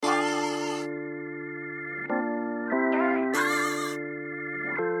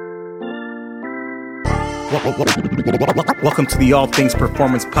Welcome to the All Things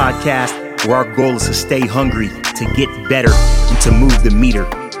Performance Podcast, where our goal is to stay hungry, to get better, and to move the meter.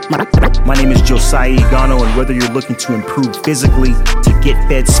 My name is Josiah Igano, and whether you're looking to improve physically, to get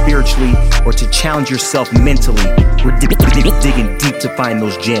fed spiritually, or to challenge yourself mentally, we're digging deep to find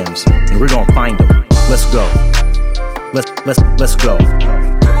those gems, and we're gonna find them. Let's go. Let's go.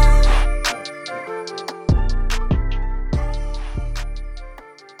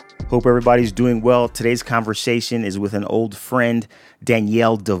 Hope everybody's doing well. Today's conversation is with an old friend,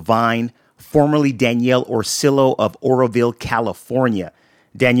 Danielle Devine, formerly Danielle Orsillo of Oroville, California.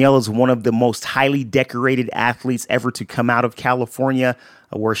 Danielle is one of the most highly decorated athletes ever to come out of California,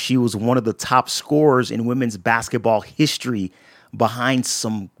 where she was one of the top scorers in women's basketball history, behind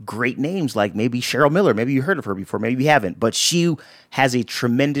some great names like maybe Cheryl Miller. Maybe you heard of her before, maybe you haven't, but she has a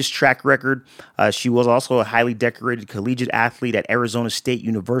tremendous track record. She was also a highly decorated collegiate athlete at Arizona State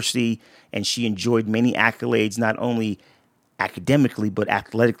University, and she enjoyed many accolades, not only academically, but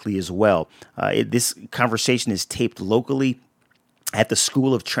athletically as well. This conversation is taped locally at the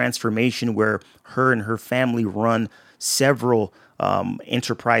School of Transformation, where her and her family run several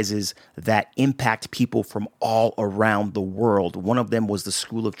enterprises that impact people from all around the world. One of them was the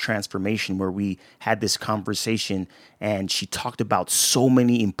School of Transformation, where we had this conversation, and she talked about so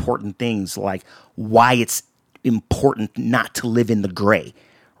many important things, like why it's important not to live in the gray,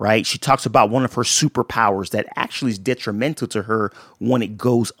 right? She talks about one of her superpowers that actually is detrimental to her when it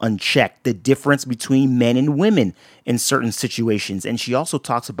goes unchecked, the difference between men and women in certain situations. And she also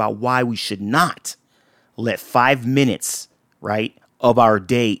talks about why we should not let 5 minutes, right, of our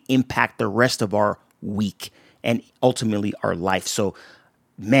day impact the rest of our week and ultimately our life. So,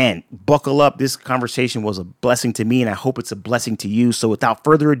 man, buckle up. This conversation was a blessing to me, and I hope it's a blessing to you. So without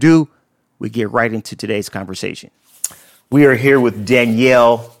further ado, we get right into today's conversation. We are here with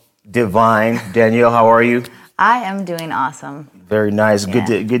Danielle Devine. Danielle, how are you? I am doing awesome. Very nice.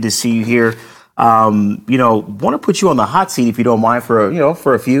 Yeah. Good to see you here. Want to put you on the hot seat if you don't mind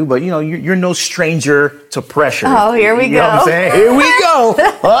for a few, but you're no stranger to pressure. Oh, here we go. You know what I'm saying? Here we go.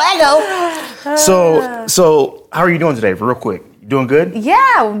 So how are you doing today? Real quick. You doing good?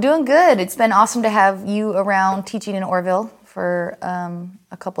 Yeah, I'm doing good. It's been awesome to have you around teaching in Oroville for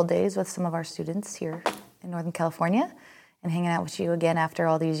a couple days with some of our students here in Northern California and hanging out with you again after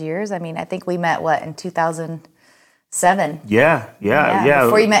all these years. I mean, I think we met, in 2007? Yeah.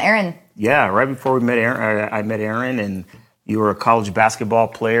 Before you met Aaron. Yeah, right before we met Aaron, I met Aaron, and you were a college basketball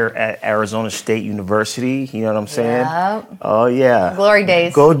player at Arizona State University. You know what I'm saying? Yep. Oh, yeah. Glory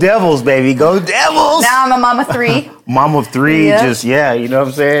days. Go Devils, baby. Go Devils. Now I'm a mom of three. Mom of three, yep. You know what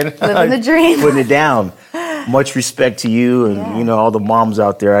I'm saying? Living the dream. Putting it down. Much respect to you and, all the moms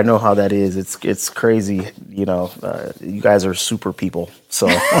out there. I know how that is. It's crazy. You guys are super people. So,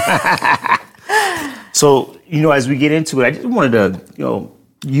 as we get into it, I just wanted to,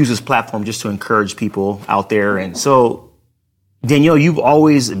 use this platform just to encourage people out there. And so, Danielle, you've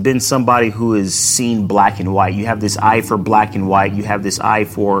always been somebody who has seen black and white. You have this eye for black and white. You have this eye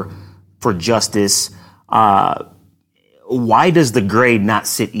for justice. Why does the gray not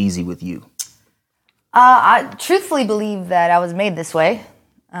sit easy with you? I truthfully believe that I was made this way.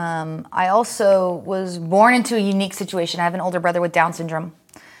 I also was born into a unique situation. I have an older brother with Down syndrome.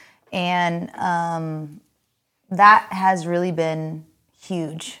 And that has really been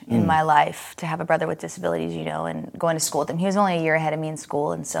huge in my life, to have a brother with disabilities, and going to school with him. He was only a year ahead of me in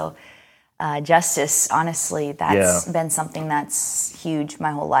school. And so justice, honestly, that's been something that's huge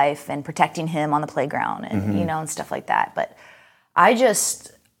my whole life, and protecting him on the playground and, and stuff like that. But I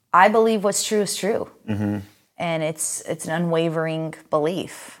believe what's true is true. Mm-hmm. And it's an unwavering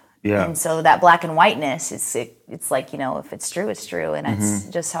belief. Yeah. And so that black and whiteness, it's like, if it's true, it's true. And it's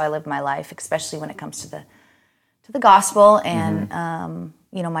just how I live my life, especially when it comes to the gospel and,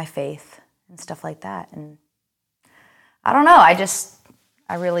 my faith and stuff like that. And I don't know,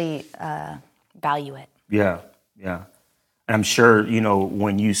 I really value it. Yeah. And I'm sure,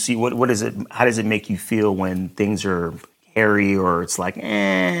 when you see, what is it, how does it make you feel when things are hairy, or it's like,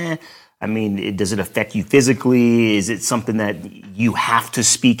 does it affect you physically? Is it something that you have to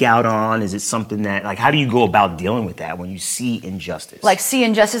speak out on? Is it something that, how do you go about dealing with that when you see injustice? Like, see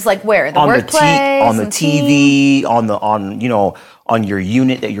injustice, like where? The workplace? On the TV, on your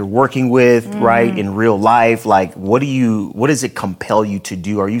unit that you're working with, right? In real life, what does it compel you to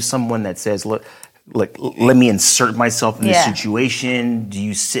do? Are you someone that says, look, let me insert myself in this situation? Do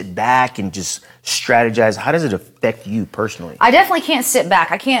you sit back and just strategize? How does it affect you personally? I definitely can't sit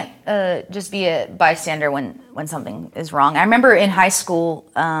back. I can't just be a bystander when something is wrong. I remember in high school,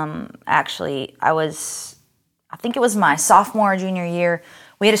 actually, I think it was my sophomore or junior year,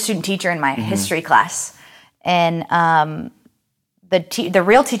 we had a student teacher in my history class. And the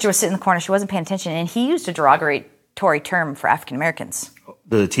real teacher was sitting in the corner. She wasn't paying attention, and he used a derogatory term for African Americans.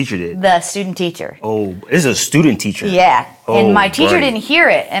 The teacher did? The student teacher. Oh, this is a student teacher. Yeah. And my teacher didn't hear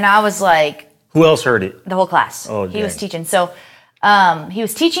it, and I was like... Who else heard it? The whole class. Oh, he was teaching. So he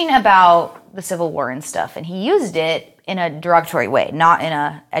was teaching about the Civil War and stuff, and he used it in a derogatory way, not in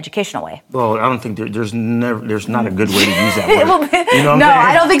a educational way. Well, I don't think there's not a good way to use that word. You know what No, I'm saying?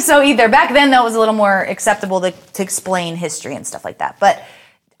 I don't think so either. Back then, that was a little more acceptable to explain history and stuff like that. But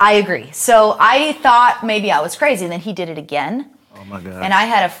I agree. So I thought maybe I was crazy, and then he did it again. Oh my God. And I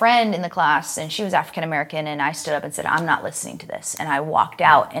had a friend in the class, and she was African American, and I stood up and said, I'm not listening to this. And I walked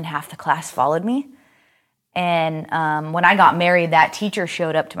out, and half the class followed me. And when I got married, that teacher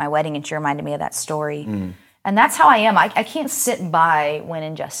showed up to my wedding, and she reminded me of that story. And that's how I am. I can't sit by when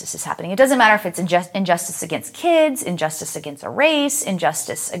injustice is happening. It doesn't matter if it's injustice against kids, injustice against a race,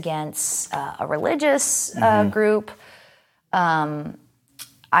 injustice against a religious group. It's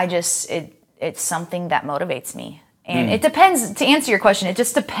something that motivates me. And it depends, to answer your question, it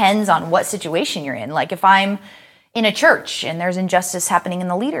just depends on what situation you're in. Like if I'm in a church and there's injustice happening in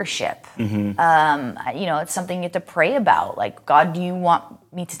the leadership, it's something you have to pray about. Like, God, do you want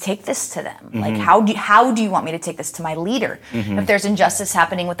me to take this to them? Like, how do you want me to take this to my leader? If there's injustice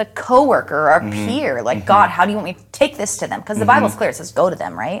happening with a coworker or a peer, like, God, how do you want me to take this to them? Because the Bible's clear, it says go to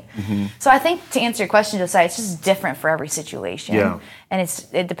them, right? So I think to answer your question, Josiah, it's just different for every situation. Yeah. And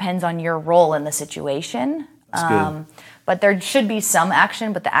it depends on your role in the situation. That's good. But there should be some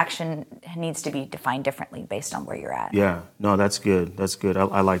action, but the action needs to be defined differently based on where you're at. Yeah, no, that's good. That's good.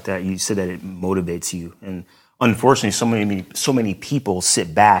 I like that. You said that it motivates you. And unfortunately, so many people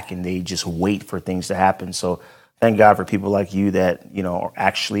sit back and they just wait for things to happen. So thank God for people like you that,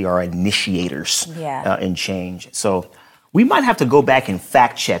 actually are initiators in change. So we might have to go back and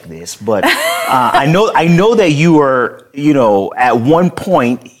fact check this, but I know that you were, at one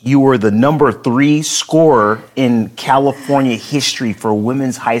point you were the number 3 scorer in California history for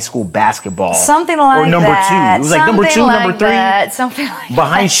women's high school basketball. Something like that. Or number 2. It was like number 2, number 3. Something like that.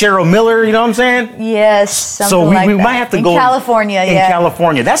 Behind Cheryl Miller, you know what I'm saying? Yes. So we might have to go in California. In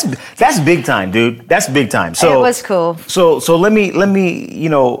California, that's big time, dude. That's big time. So it was cool. So let me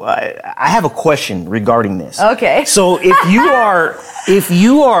I have a question regarding this. Okay. So if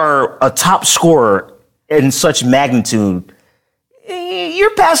you are a top scorer in such magnitude,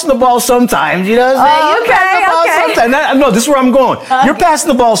 you're passing the ball sometimes, you know what I'm saying? You're passing the ball sometimes. No, this is where I'm going. You're passing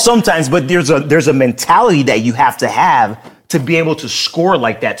the ball sometimes, but there's a mentality that you have to be able to score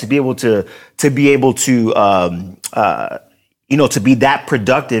like that, to be able to be that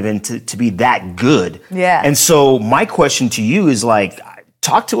productive and to be that good. Yeah. And so my question to you is like,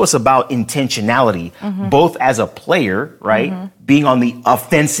 talk to us about intentionality, both as a player, right? Being on the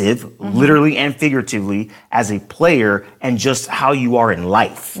offensive, literally and figuratively, as a player, and just how you are in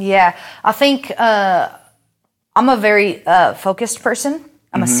life. Yeah, I think I'm a very focused person.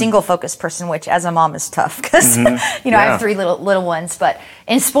 I'm a single focused person, which as a mom is tough because, I have 3 little ones. But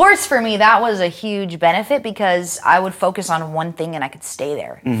in sports, for me, that was a huge benefit because I would focus on one thing and I could stay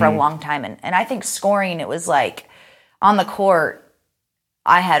there for a long time. And I think scoring, it was like on the court,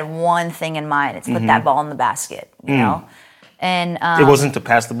 I had one thing in mind. It's put that ball in the basket, you know? And it wasn't to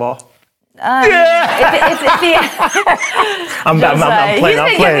pass the ball? I'm playing. He's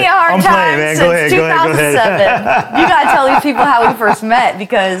been giving me a hard time man. since 2007. You gotta tell these people how we first met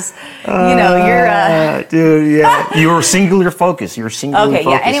because, you're... Dude, yeah. You were singular focused. Focused.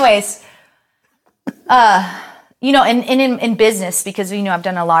 Anyways, in business, because, I've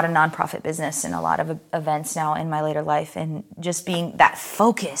done a lot of nonprofit business and a lot of events now in my later life, and just being that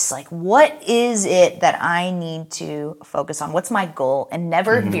focus, like, what is it that I need to focus on? What's my goal? And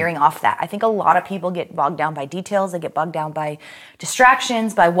never veering off that. I think a lot of people get bogged down by details. They get bogged down by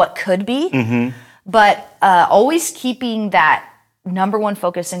distractions, by what could be. But always keeping that number one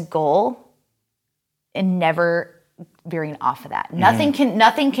focus and goal and never veering off of that. Nothing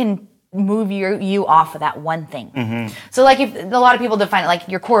can move you off of that one thing. So like if a lot of people define it like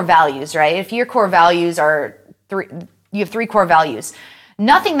your core values, right? If your core values are you have 3 core values,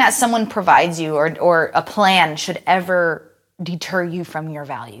 nothing that someone provides you or a plan should ever deter you from your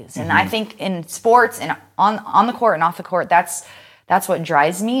values. And I think in sports and on the court and off the court, that's what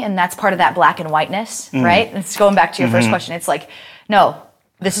drives me, and that's part of that black and whiteness, right? It's going back to your first question. It's like, no,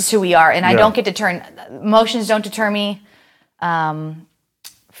 this is who we are, and I don't get deterred. Emotions don't deter me.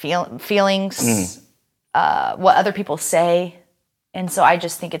 Feelings, what other people say. And so I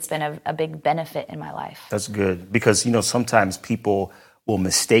just think it's been a big benefit in my life. That's good. Because, sometimes people will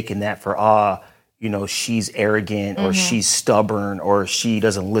mistake that for, she's arrogant or she's stubborn or she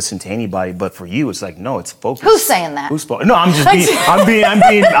doesn't listen to anybody. But for you, it's like, no, it's focused. Who's saying that? No, I'm just being,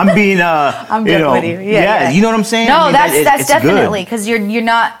 I'm good with you. Yeah. You know what I'm saying? No, I mean, that's it's definitely, because you're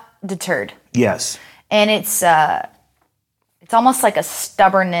not deterred. Yes. And it's almost like a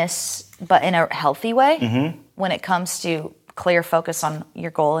stubbornness, but in a healthy way when it comes to clear focus on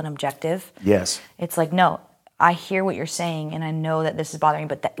your goal and objective. Yes. It's like, no, I hear what you're saying and I know that this is bothering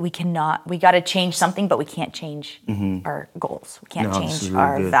me, but we got to change something, but we can't change our goals. We can't change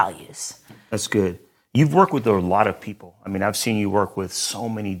our values. That's good. You've worked with a lot of people. I mean, I've seen you work with so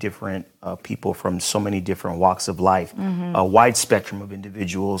many different people from so many different walks of life, a wide spectrum of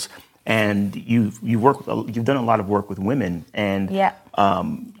individuals. And you've done a lot of work with women, and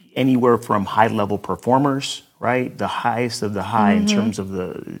anywhere from high level performers, right, the highest of the high in terms of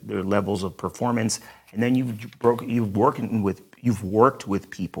their levels of performance, and then you've worked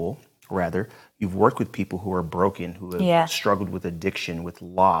with people who are broken, who have struggled with addiction, with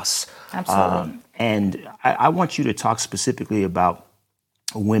loss. Absolutely. And I want you to talk specifically about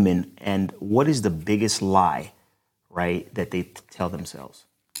women and what is the biggest lie, right, that they tell themselves.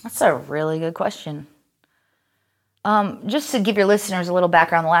 That's a really good question. Just to give your listeners a little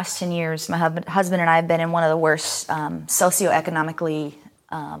background, the last 10 years, my husband and I have been in one of the worst socioeconomically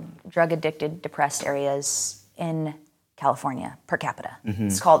drug-addicted, depressed areas in California per capita.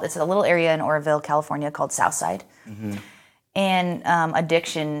 It's a little area in Orsillo, California called Southside. And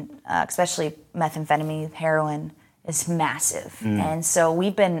addiction, especially methamphetamine, heroin, is massive. And so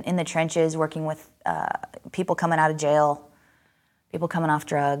we've been in the trenches working with people coming out of jail, people coming off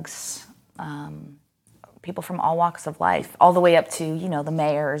drugs, people from all walks of life, all the way up to, the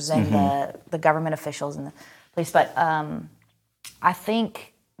mayors and the government officials and the police. But I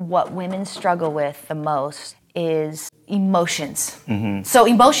think what women struggle with the most is emotions. So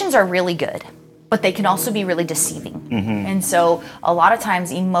emotions are really good, but they can also be really deceiving. And so a lot of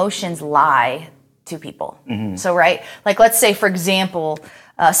times emotions lie to people. So, right, like let's say, for example,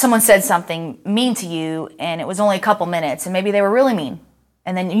 someone said something mean to you and it was only a couple minutes and maybe they were really mean.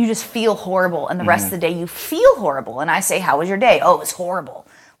 And then you just feel horrible and the rest of the day you feel horrible. And I say, how was your day? Oh, it was horrible.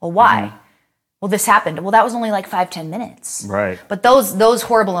 Well, why? Well, this happened. Well, that was only like 5-10 minutes. Right. But those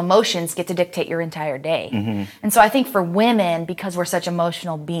horrible emotions get to dictate your entire day. And so I think for women, because we're such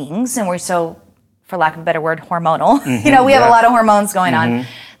emotional beings and we're so, for lack of a better word, hormonal, we have a lot of hormones going on,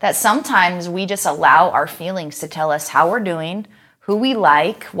 that sometimes we just allow our feelings to tell us how we're doing, who we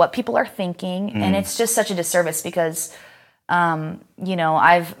like, what people are thinking. And it's just such a disservice because,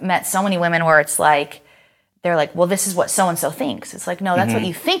 I've met so many women where it's like, they're like, well, this is what so-and-so thinks. It's like, no, that's what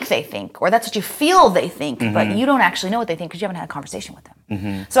you think they think, or that's what you feel they think, but you don't actually know what they think because you haven't had a conversation with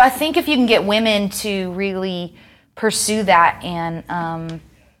them. So I think if you can get women to really pursue that and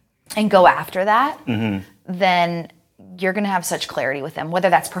go after that, then you're going to have such clarity with them, whether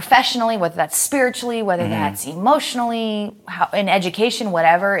that's professionally, whether that's spiritually, whether that's emotionally, in education,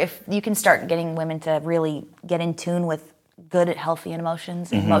 whatever. If you can start getting women to really get in tune with good, healthy emotions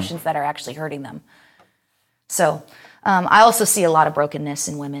that are actually hurting them. So I also see a lot of brokenness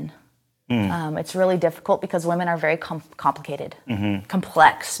in women. It's really difficult because women are very complicated,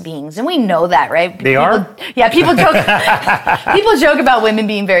 complex beings. And we know that, right? They are? Yeah, people joke people joke about women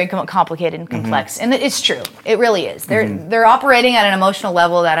being very complicated and complex. And it's true. It really is. They're operating at an emotional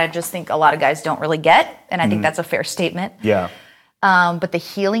level that I just think a lot of guys don't really get. And I think that's a fair statement. Yeah. But the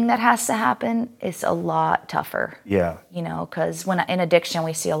healing that has to happen is a lot tougher. Yeah. Because when in addiction,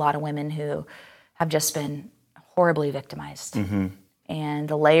 we see a lot of women who have just been horribly victimized. And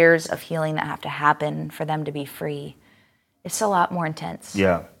the layers of healing that have to happen for them to be free, it's a lot more intense.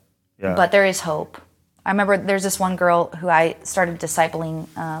 Yeah. But there is hope. I remember there's this one girl who I started discipling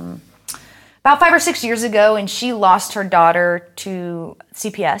about 5 or 6 years ago, and she lost her daughter to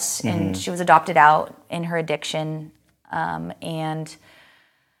CPS, and she was adopted out in her addiction. And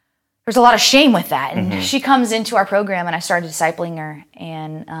there's a lot of shame with that. And she comes into our program, and I started discipling her,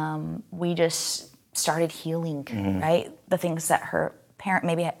 and we just started healing, right? The things that her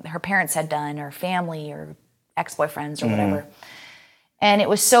parents had done, or family, or ex-boyfriends, or whatever. And it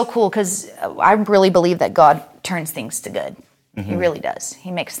was so cool because I really believe that God turns things to good. He really does.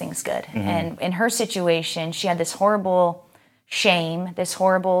 He makes things good. And in her situation, she had this horrible shame, this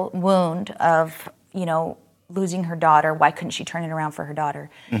horrible wound of, losing her daughter. Why couldn't she turn it around for her daughter?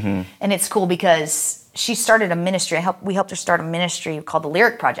 And it's cool because she started a ministry. We helped her start a ministry called the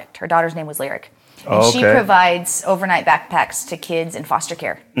Lyric Project. Her daughter's name was Lyric. And she provides overnight backpacks to kids in foster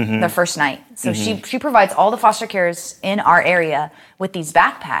care the first night. So she provides all the foster cares in our area with these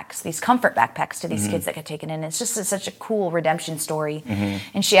backpacks, these comfort backpacks to these kids that get taken in. It's just such a cool redemption story.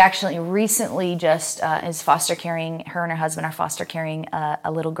 And she actually recently just is foster caring, her and her husband are foster caring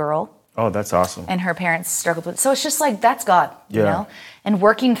a little girl. Oh, that's awesome. And her parents struggled with it. So it's just like, that's God, you know? And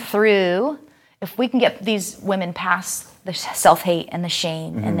working through, if we can get these women past the self-hate and the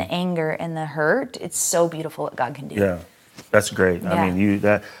shame and the anger and the hurt, it's so beautiful what God can do. Yeah, that's great. I mean,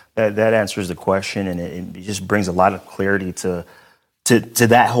 that answers the question, and it just brings a lot of clarity to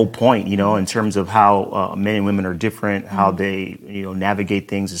that whole point, you know, in terms of how men and women are different, how they, you know, navigate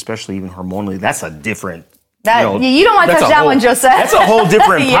things, especially even hormonally. That's a different... you don't want to touch that one, Joseph. That's a whole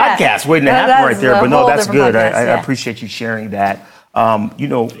different podcast waiting to happen right there. But no, that's good. Podcast, I appreciate you sharing that. You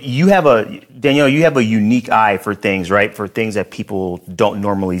know, Danielle, you have a unique eye for things, right? For things that people don't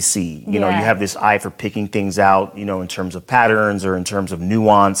normally see. You know, you have this eye for picking things out, you know, in terms of patterns or in terms of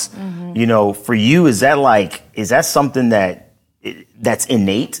nuance. You know, for you, is that something that's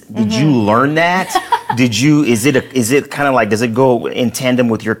innate? Did you learn that? Is it kind of like, does it go in tandem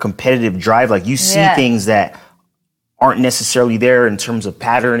with your competitive drive? Like you see things that aren't necessarily there in terms of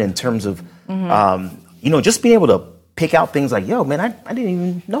pattern, in terms of, you know, just being able to pick out things like, yo, man, I didn't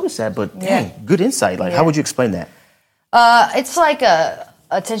even notice that, but dang, good insight. Like, how would you explain that? It's like a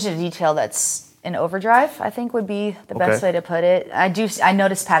attention to detail that's in overdrive, I think would be the best way to put it. I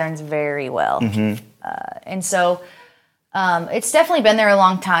notice patterns very well. And so it's definitely been there a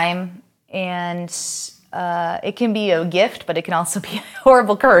long time, and it can be a gift, but it can also be a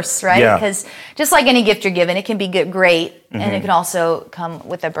horrible curse, right? Because just like any gift you're given, it can be great, and it can also come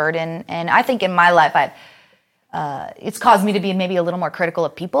with a burden. And I think in my life, it's caused me to be maybe a little more critical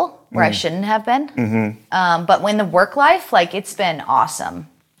of people where I shouldn't have been. But when the work life, like, it's been awesome.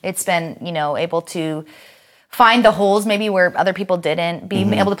 It's been, you know, able to find the holes maybe where other people didn't, be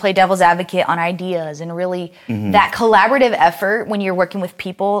able to play devil's advocate on ideas, and really that collaborative effort when you're working with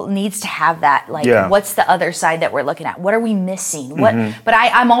people needs to have that, like, what's the other side that we're looking at? What are we missing? But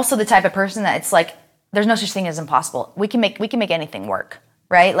I'm also the type of person that it's like, there's no such thing as impossible. We can make anything work.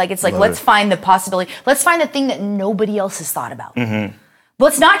 Right? Like, it's like, let's find the possibility. Let's find the thing that nobody else has thought about.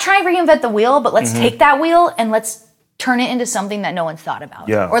 Let's not try and reinvent the wheel, but let's take that wheel and let's turn it into something that no one's thought about.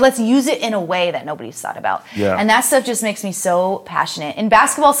 Or let's use it in a way that nobody's thought about. And that stuff just makes me so passionate. In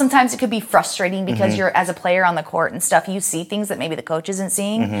basketball, sometimes it could be frustrating because you're, as a player on the court and stuff, you see things that maybe the coach isn't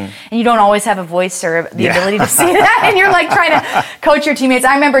seeing. And you don't always have a voice or the ability to see that. And you're like trying to coach your teammates.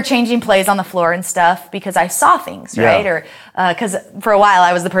 I remember changing plays on the floor and stuff because I saw things, right? Or because for a while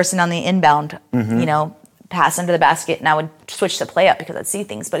I was the person on the inbound, you know, pass under the basket, and I would switch the play up because I'd see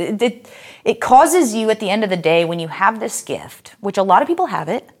things. But it causes you, at the end of the day, when you have this gift, which a lot of people have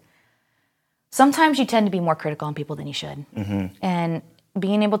it, sometimes you tend to be more critical on people than you should. And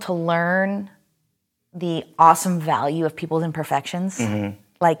being able to learn the awesome value of people's imperfections,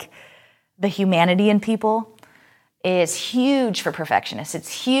 like the humanity in people, is huge for perfectionists.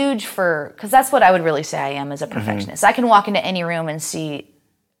 It's huge because that's what I would really say I am as a perfectionist. I can walk into any room and see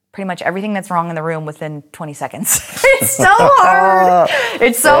pretty much everything that's wrong in the room within 20 seconds. It's so hard.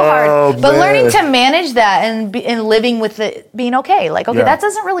 It's so hard. But learning to manage that and living with it being okay. Like, that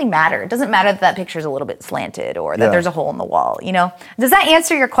doesn't really matter. It doesn't matter that picture's a little bit slanted or that there's a hole in the wall, you know? Does that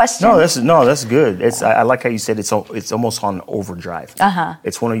answer your question? No, that's good. I like how you said it's almost on overdrive.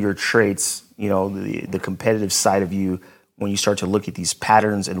 It's one of your traits, you know, the competitive side of you, when you start to look at these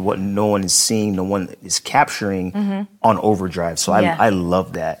patterns and what no one is seeing, no one is capturing on overdrive. So I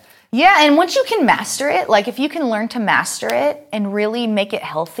love that. Yeah, and once you can master it, like if you can learn to master it and really make it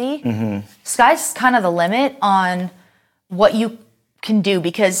healthy, sky's kind of the limit on what you can do,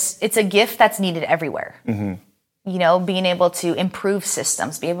 because it's a gift that's needed everywhere. You know, being able to improve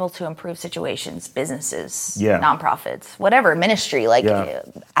systems, be able to improve situations, businesses, nonprofits, whatever, ministry, like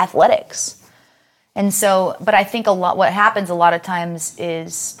athletics. And so, but I think what happens a lot of times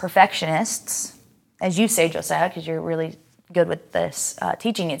is perfectionists, as you say, Josiah, because you're really good with this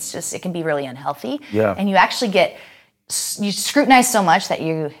teaching, it can be really unhealthy. And you actually you scrutinize so much that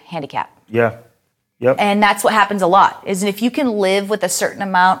you handicap. And that's what happens a lot, is if you can live with a certain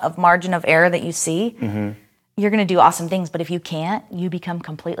amount of margin of error that you see, you're going to do awesome things. But if you can't, you become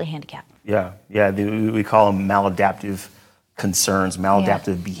completely handicapped. We call them maladaptive concerns,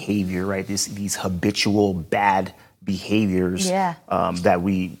 maladaptive behavior, right? These habitual bad behaviors that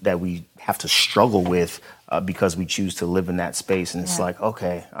we have to struggle with because we choose to live in that space. And it's like,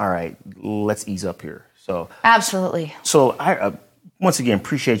 okay, all right, let's ease up here. So absolutely. So once again,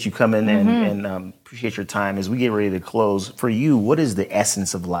 appreciate you coming and appreciate your time. As we get ready to close, for you, what is the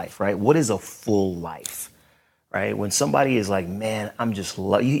essence of life, right? What is a full life, right? When somebody is like, man, I'm just,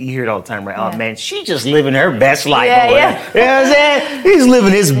 you hear it all the time, right? Oh, man, she just living her best life. Yeah. You know what I'm saying? He's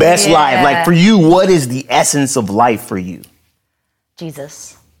living his best life. Like, for you, what is the essence of life for you?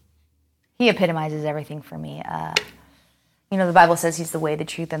 Jesus. He epitomizes everything for me. The Bible says he's the way, the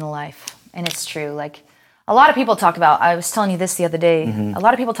truth, and the life. And it's true. Like, a lot of people talk about, I was telling you this the other day, a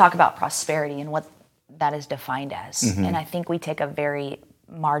lot of people talk about prosperity and what that is defined as. And I think we take a very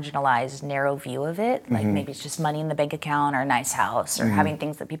marginalized, narrow view of it. Like maybe it's just money in the bank account or a nice house or having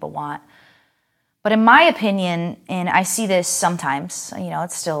things that people want. But in my opinion, and I see this sometimes,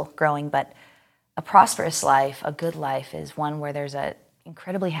 it's still growing, but a prosperous life, a good life is one where there's an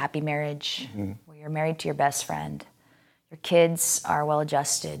incredibly happy marriage, where you're married to your best friend. Your kids are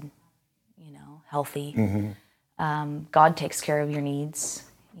well-adjusted, healthy. God takes care of your needs.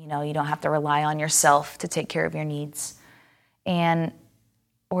 You don't have to rely on yourself to take care of your needs.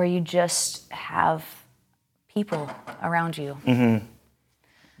 Or you just have people around you.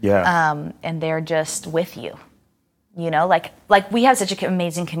 Yeah. And they're just with you. Like we have such an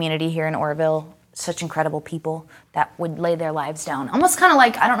amazing community here in Orville, such incredible people that would lay their lives down. Almost kind of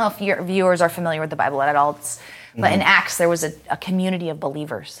like, I don't know if your viewers are familiar with the Bible at all, but in Acts, there was a community of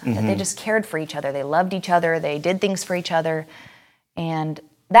believers that they just cared for each other. They loved each other. They did things for each other. And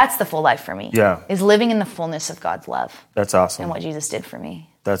that's the full life for me. Yeah. Is living in the fullness of God's love. That's awesome. And what Jesus did for me.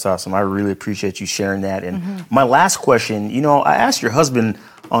 That's awesome. I really appreciate you sharing that. And my last question, I asked your husband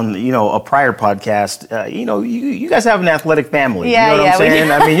on, a prior podcast, you guys have an athletic family. Yeah, you know what I'm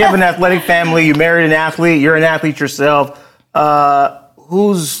saying? I mean, you have an athletic family. You married an athlete. You're an athlete yourself.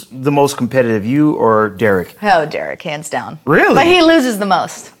 Who's the most competitive, you or Derek? Oh, Derek, hands down. Really? But he loses the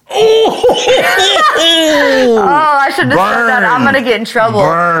most. Oh, I shouldn't have said that. I'm going to get in trouble.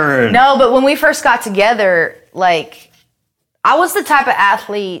 Burn. No, but when we first got together, I was the type of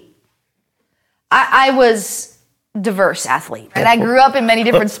athlete, I was diverse athlete. And I grew up in many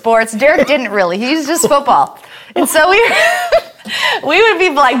different sports. Derek didn't really. He was just football. And so we would be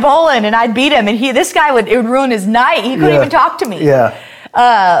like bowling and I'd beat him. And this guy it would ruin his night. He couldn't even talk to me. Yeah.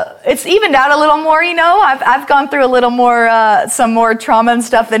 It's evened out a little more, I've gone through a little more, some more trauma and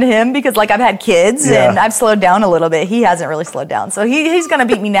stuff than him because I've had kids and I've slowed down a little bit. He hasn't really slowed down. So he's going to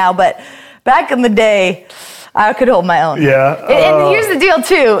beat me now. But back in the day, I could hold my own. Yeah. And here's the deal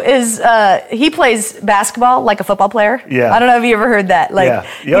too, is he plays basketball like a football player. Yeah. I don't know if you ever heard that.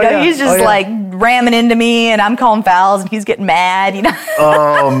 He's just ramming into me and I'm calling fouls and he's getting mad,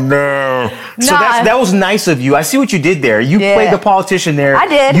 Oh no. So that was nice of you. I see what you did there. You played the politician there. I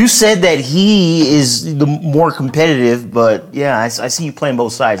did. You said that he is the more competitive, but I see you playing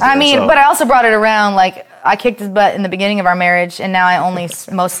both sides there, but I also brought it around, I kicked his butt in the beginning of our marriage, and now I only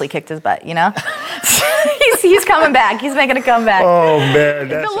mostly kicked his butt, He's coming back. He's making a comeback. Oh, man.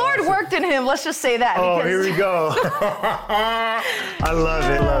 The Lord worked in him. Let's just say that. Oh, here we go. I love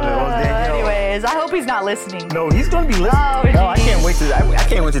it. Well, Danielle. Anyways, I hope he's not listening. No, he's going to be listening. Oh, no, I can't wait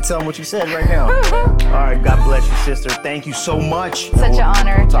to tell him what you said right now. All right. God bless you, sister. Thank you so much. Such an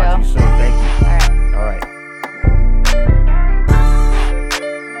honor.